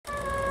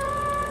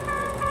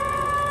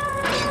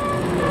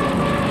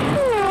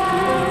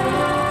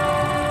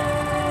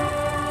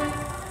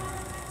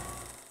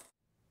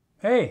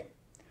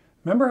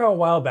Remember how a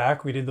while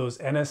back we did those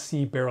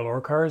NSC barrel ore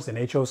cars in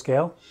HO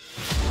scale?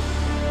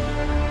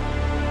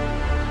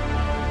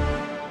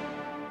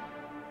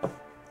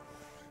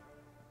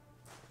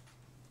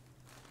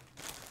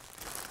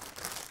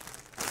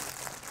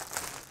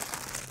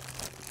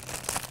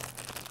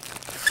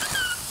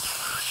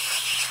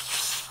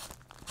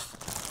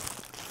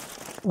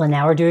 Well,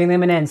 now we're doing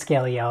them in N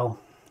scale, yo.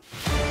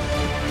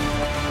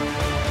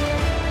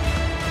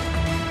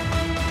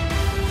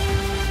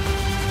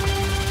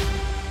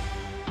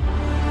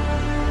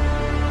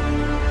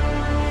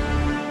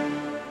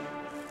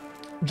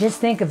 Just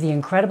think of the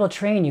incredible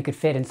train you could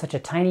fit in such a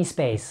tiny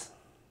space.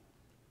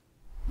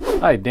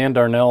 Hi, Dan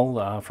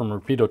Darnell from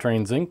Rapido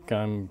Trains Inc.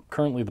 I'm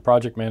currently the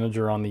project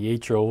manager on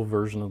the HO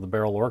version of the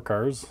barrel ore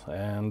cars,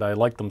 and I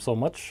liked them so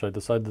much I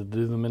decided to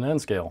do them in N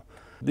scale.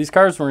 These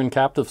cars were in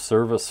captive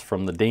service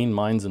from the Dane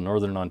mines in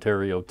northern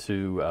Ontario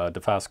to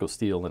Dofasco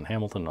Steel in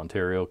Hamilton,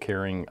 Ontario,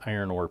 carrying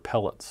iron ore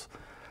pellets.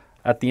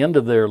 At the end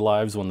of their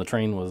lives, when the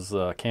train was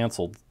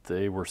cancelled,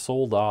 they were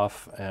sold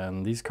off,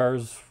 and these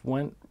cars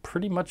went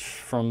pretty much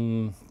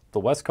from the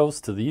west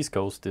coast to the east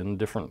coast in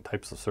different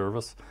types of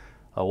service,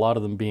 a lot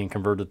of them being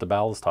converted to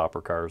ballast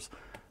hopper cars.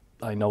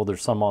 I know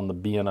there's some on the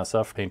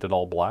BNSF painted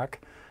all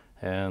black,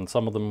 and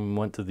some of them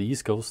went to the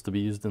east coast to be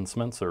used in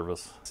cement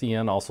service.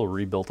 CN also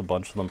rebuilt a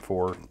bunch of them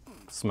for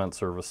cement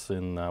service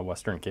in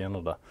Western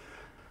Canada.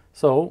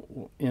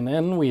 So in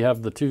N we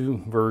have the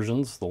two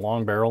versions, the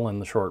long barrel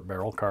and the short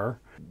barrel car.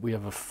 We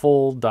have a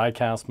full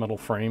die-cast metal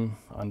frame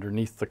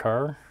underneath the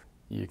car.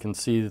 You can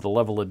see the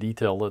level of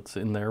detail that's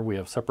in there. We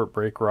have separate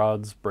brake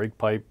rods, brake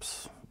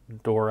pipes,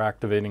 door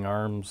activating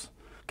arms.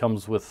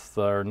 Comes with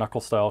our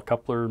knuckle-style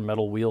coupler,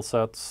 metal wheel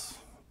sets,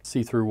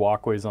 see-through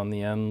walkways on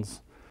the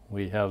ends.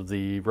 We have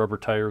the rubber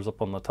tires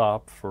up on the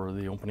top for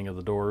the opening of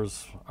the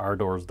doors. Our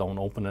doors don't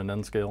open in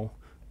N scale,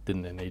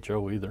 didn't in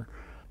HO either.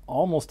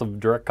 Almost a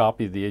direct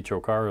copy of the HO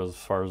car as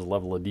far as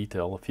level of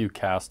detail, a few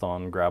cast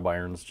on grab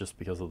irons just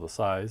because of the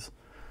size.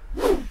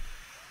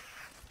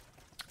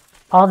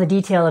 All the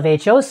detail of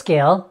HO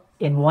scale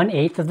in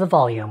 1/8 of the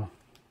volume.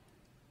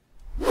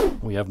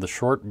 We have the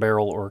short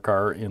barrel ore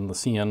car in the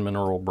CN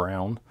Mineral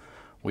Brown.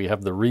 We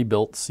have the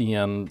rebuilt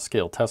CN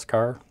scale test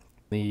car,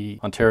 the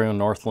Ontario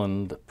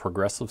Northland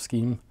Progressive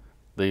scheme.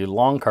 The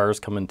long cars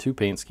come in two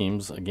paint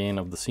schemes, again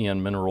of the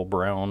CN Mineral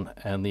Brown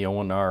and the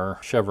ONR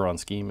Chevron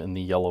scheme in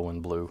the yellow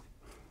and blue.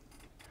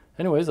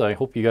 Anyways, I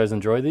hope you guys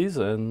enjoy these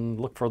and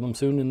look for them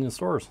soon in the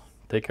stores.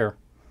 Take care.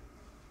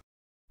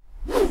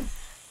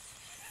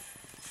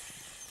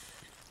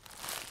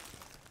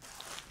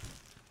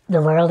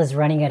 The world is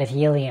running out of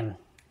helium,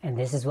 and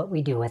this is what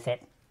we do with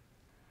it.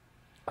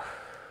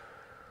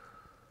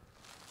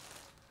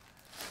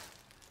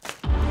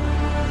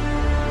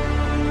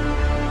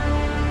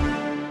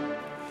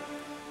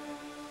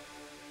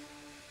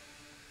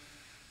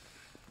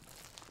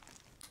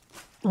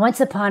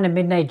 Once upon a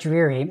midnight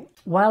dreary,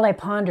 while I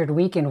pondered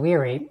weak and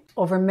weary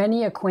over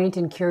many a quaint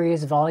and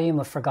curious volume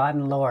of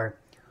forgotten lore,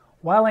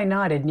 while I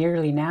nodded,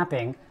 nearly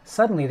napping,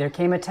 suddenly there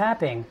came a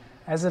tapping,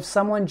 as of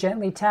someone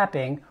gently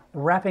tapping,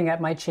 rapping at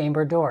my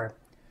chamber door.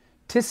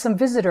 "'Tis some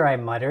visitor," I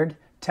muttered,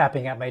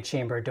 tapping at my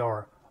chamber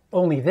door.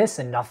 "Only this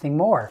and nothing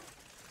more."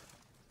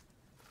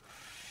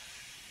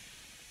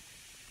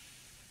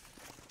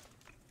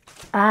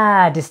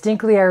 Ah,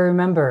 distinctly I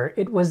remember,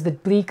 it was the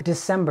bleak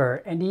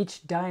December, and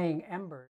each dying ember